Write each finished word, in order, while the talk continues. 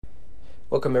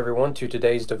Welcome everyone to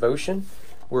today's devotion.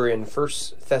 We're in 1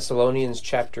 Thessalonians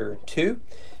chapter 2.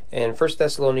 And 1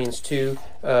 Thessalonians 2,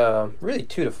 really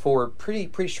 2 to 4,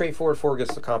 pretty straightforward. 4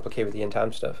 gets complicated with the end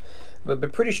time stuff.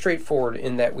 But pretty straightforward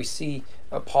in that we see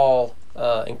Paul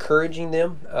encouraging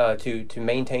them to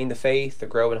maintain the faith, to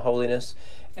grow in holiness,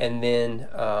 and then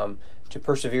to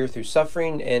persevere through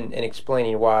suffering and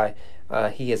explaining why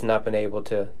he has not been able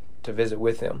to visit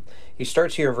with them. He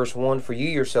starts here in verse 1, "For you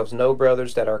yourselves know,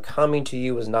 brothers, that our coming to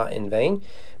you was not in vain,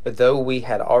 but though we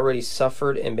had already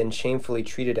suffered and been shamefully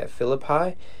treated at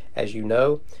Philippi, as you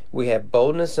know, we have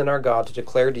boldness in our God to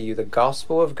declare to you the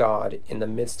gospel of God in the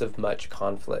midst of much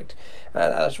conflict."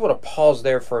 I just want to pause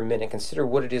there for a minute, consider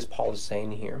what it is Paul is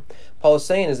saying here. Paul is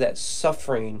saying is that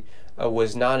suffering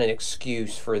was not an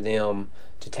excuse for them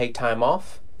to take time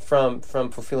off from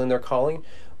fulfilling their calling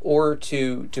or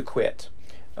to quit.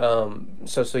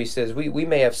 So he says, we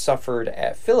may have suffered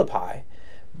at Philippi,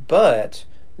 but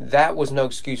that was no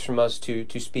excuse from us to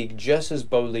speak just as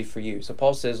boldly for you. So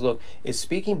Paul says, look, is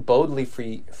speaking boldly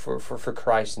for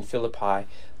Christ in Philippi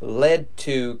led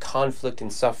to conflict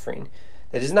and suffering?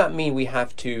 That does not mean we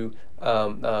have to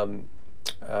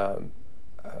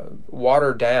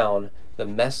water down the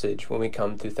message when we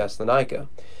come to Thessalonica.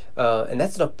 And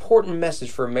that's an important message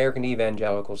for American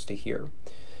evangelicals to hear.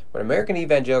 What American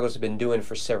evangelicals have been doing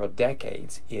for several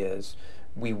decades is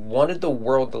we wanted the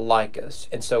world to like us,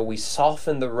 and so we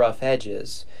softened the rough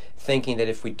edges, thinking that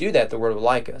if we do that, the world will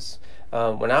like us.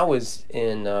 When I was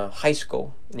in high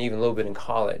school, and even a little bit in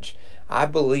college, I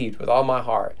believed with all my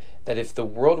heart that if the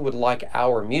world would like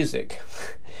our music,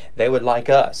 they would like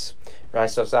us. Right,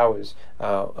 so I was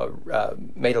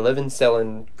made a living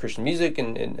selling Christian music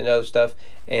and other stuff,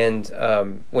 and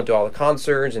went to all the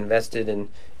concerts, invested in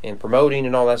promoting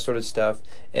and all that sort of stuff.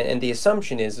 And the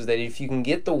assumption is that if you can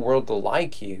get the world to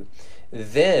like you,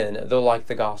 then they'll like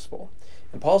the gospel.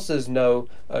 And Paul says, no,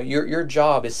 your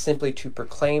job is simply to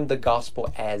proclaim the gospel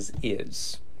as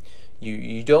is.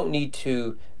 You don't need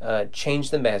to change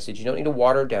the message. You don't need to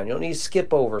water it down. You don't need to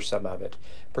skip over some of it.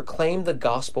 Proclaim the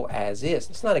gospel as is.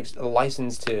 It's not a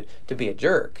license to be a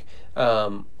jerk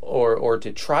or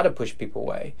to try to push people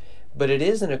away. But it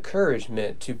is an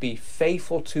encouragement to be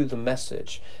faithful to the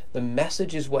message. The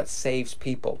message is what saves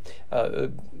people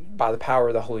by the power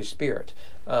of the Holy Spirit,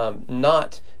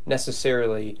 not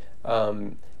necessarily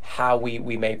how we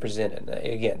may present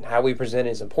it. Again, how we present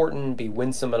it is important, be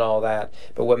winsome and all that,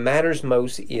 but what matters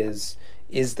most is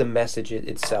the message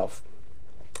itself.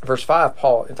 Verse 5,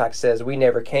 Paul, in fact, says, "We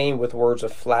never came with words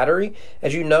of flattery,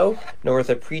 as you know, nor with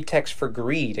a pretext for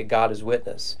greed, God is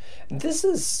witness." This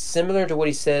is similar to what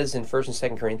he says in 1 and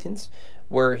 2 Corinthians,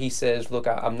 where he says, look,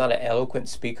 I'm not an eloquent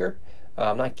speaker.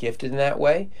 I'm not gifted in that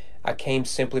way. I came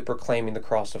simply proclaiming the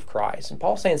cross of Christ. And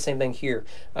Paul's saying the same thing here.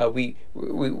 We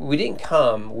didn't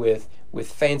come with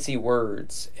fancy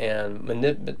words and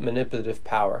manipulative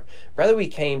power. Rather, we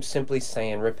came simply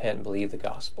saying, repent and believe the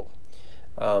gospel.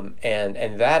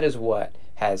 And that is what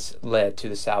has led to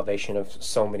the salvation of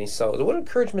so many souls. What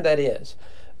encouragement that is.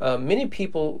 Many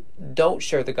people don't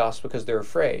share the gospel because they're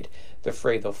afraid. They're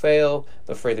afraid they'll fail.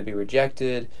 They're afraid they'll be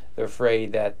rejected. They're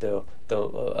afraid that they'll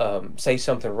say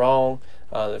something wrong.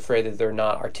 They're afraid that they're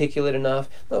not articulate enough.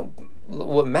 No,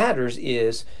 what matters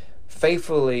is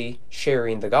faithfully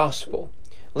sharing the gospel.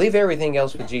 Leave everything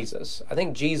else with Jesus. I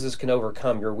think Jesus can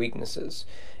overcome your weaknesses,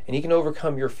 and he can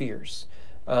overcome your fears.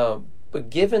 But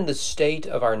given the state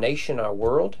of our nation, our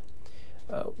world,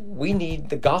 we need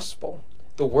the gospel.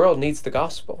 The world needs the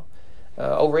gospel.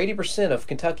 Over 80% of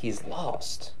Kentucky is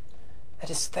lost. That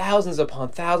is thousands upon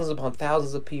thousands upon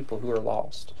thousands of people who are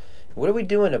lost. What are we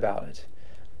doing about it?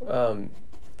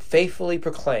 Faithfully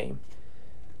proclaim,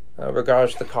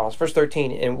 regardless of the cost. Verse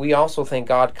 13, "And we also thank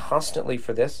God constantly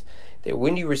for this, that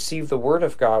when you received the word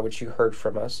of God, which you heard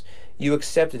from us, you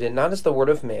accepted it not as the word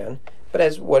of man, but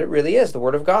as what it really is, the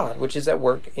word of God, which is at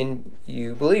work in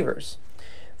you believers.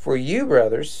 For you,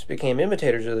 brothers, became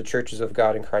imitators of the churches of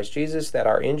God in Christ Jesus that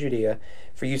are in Judea,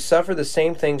 for you suffer the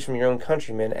same things from your own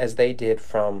countrymen as they did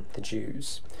from the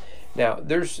Jews." Now,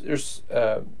 this is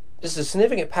a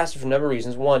significant passage for a number of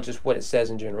reasons. One, just what it says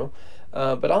in general,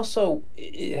 but also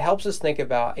it helps us think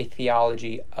about a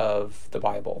theology of the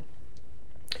Bible.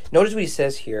 Notice what he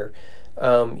says here.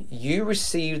 You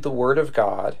received the word of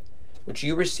God, which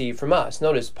you received from us.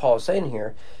 Notice Paul is saying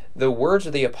here, the words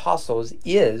of the apostles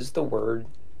is the word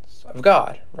of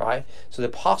God, right? So the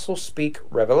apostles speak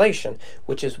revelation,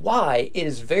 which is why it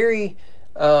is very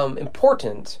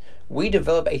important we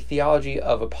develop a theology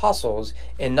of apostles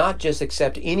and not just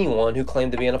accept anyone who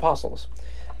claimed to be an apostle.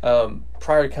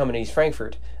 Prior to coming to East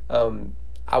Frankfort,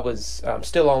 I'm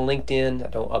still on LinkedIn. I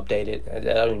don't update it. I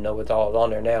don't even know what's all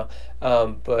on there now.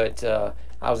 But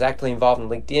I was actively involved in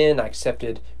LinkedIn. I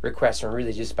accepted requests from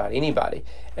really just about anybody.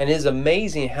 And it is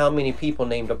amazing how many people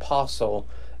named Apostle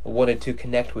wanted to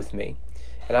connect with me.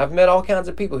 And I've met all kinds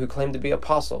of people who claim to be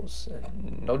apostles.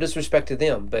 No disrespect to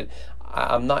them, but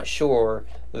I'm not sure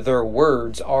their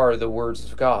words are the words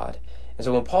of God. And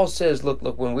so when Paul says, look,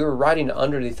 when we were writing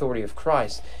under the authority of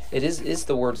Christ, it is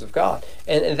the words of God.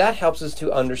 And that helps us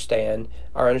to understand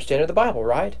our understanding of the Bible,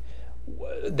 right?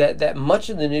 That much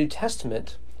of the New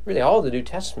Testament, really all of the New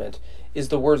Testament, is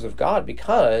the words of God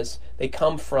because they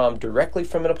come from directly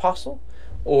from an apostle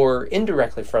or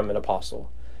indirectly from an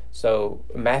apostle. So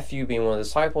Matthew, being one of the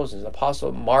disciples, is an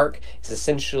apostle. Mark is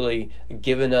essentially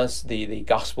given us the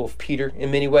Gospel of Peter in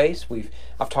many ways.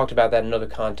 I've talked about that in another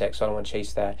context, so I don't want to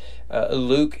chase that.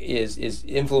 Luke is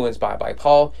influenced by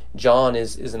Paul. John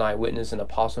is an eyewitness, an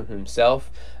apostle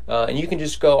himself. And you can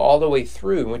just go all the way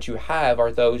through. And what you have are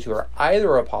those who are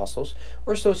either apostles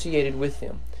or associated with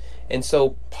them. And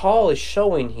so Paul is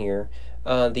showing here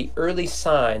the early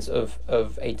signs of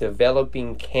a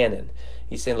developing canon.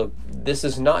 He's saying, look, this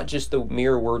is not just the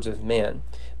mere words of men,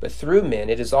 but through men,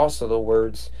 it is also the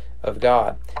words of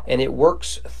God. And it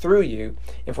works through you.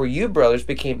 And for you, brothers,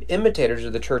 became imitators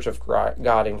of the church of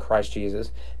God in Christ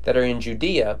Jesus that are in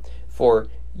Judea, for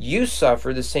you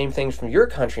suffered the same things from your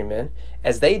countrymen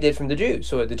as they did from the Jews.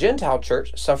 So the Gentile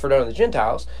church suffered under the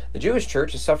Gentiles. The Jewish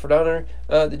church has suffered under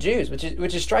the Jews, which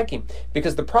is striking.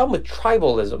 Because the problem with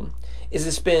tribalism is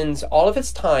it spends all of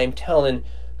its time telling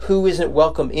who isn't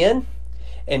welcome in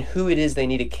and who it is they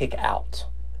need to kick out.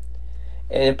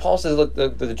 And Paul says, look,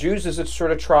 the Jews is a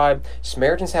sort of tribe,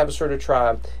 Samaritans have a sort of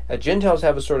tribe, Gentiles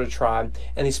have a sort of tribe,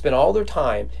 and they spend all their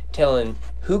time telling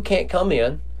who can't come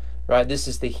in, right? This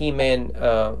is the He-Man,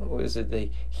 the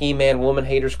He-Man Woman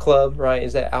Haters Club, right?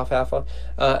 Is that Alfalfa?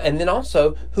 And then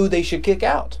also who they should kick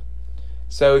out.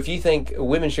 So if you think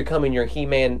women should come in your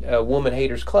He-Man Woman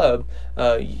Haters Club,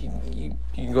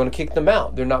 you're going to kick them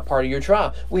out. They're not part of your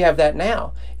tribe. We have that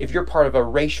now. If you're part of a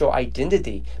racial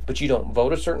identity, but you don't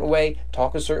vote a certain way,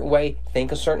 talk a certain way,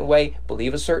 think a certain way,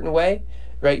 believe a certain way,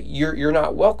 right? You're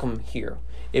not welcome here.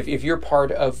 If you're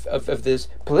part of this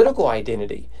political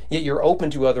identity, yet you're open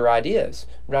to other ideas,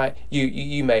 right?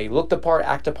 You may look the part,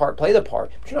 act the part, play the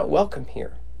part, but you're not welcome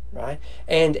here, right?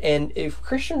 And if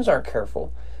Christians aren't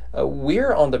careful,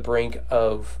 we're on the brink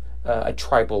of a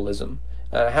tribalism.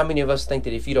 How many of us think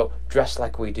that if you don't dress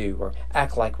like we do, or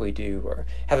act like we do, or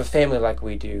have a family like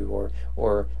we do,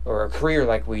 or a career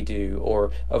like we do,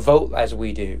 or a vote as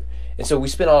we do, and so we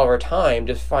spend all of our time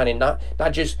just finding not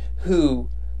just who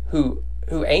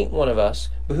ain't one of us,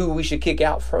 but who we should kick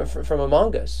out from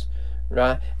among us,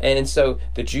 right? And so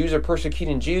the Jews are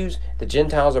persecuting Jews, the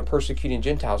Gentiles are persecuting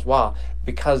Gentiles. Why?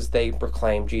 Because they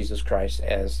proclaim Jesus Christ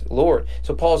as Lord.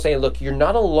 So Paul's saying, look, you're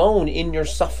not alone in your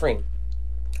suffering.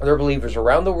 There are believers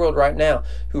around the world right now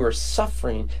who are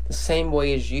suffering the same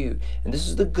way as you. And this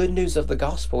is the good news of the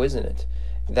gospel, isn't it?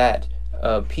 That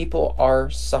people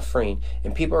are suffering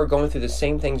and people are going through the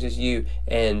same things as you,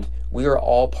 and we are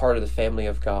all part of the family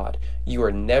of God. You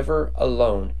are never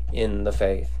alone in the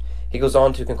faith. He goes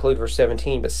on to conclude verse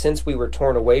 17, but since we were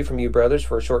torn away from you, brothers,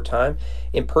 for a short time,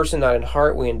 in person, not in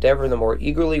heart, we endeavor the more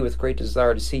eagerly with great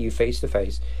desire to see you face to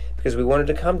face, because we wanted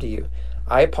to come to you.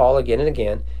 I, Paul, again and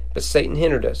again, but Satan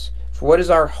hindered us. For what is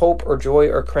our hope or joy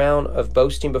or crown of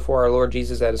boasting before our Lord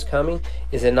Jesus that is coming?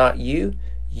 Is it not you?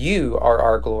 You are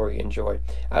our glory and joy.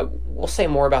 We'll say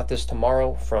more about this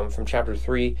tomorrow from chapter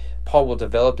 3. Paul will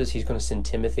develop this. He's going to send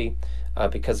Timothy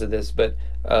because of this. But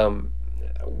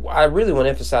I really want to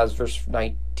emphasize verse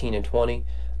 19 and 20.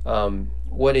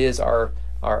 What is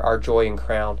our joy and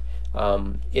crown?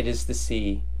 It is to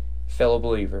see fellow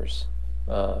believers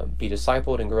be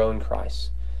discipled and grow in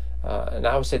Christ. And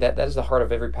I would say that is the heart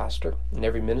of every pastor and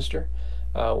every minister.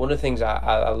 One of the things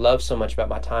I love so much about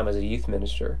my time as a youth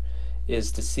minister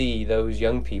is to see those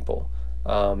young people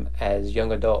as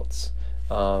young adults,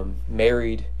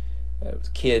 married,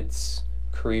 with kids,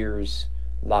 careers,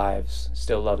 lives,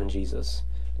 still loving Jesus.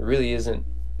 There really isn't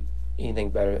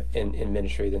anything better in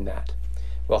ministry than that.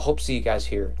 Well, I hope to see you guys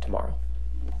here tomorrow.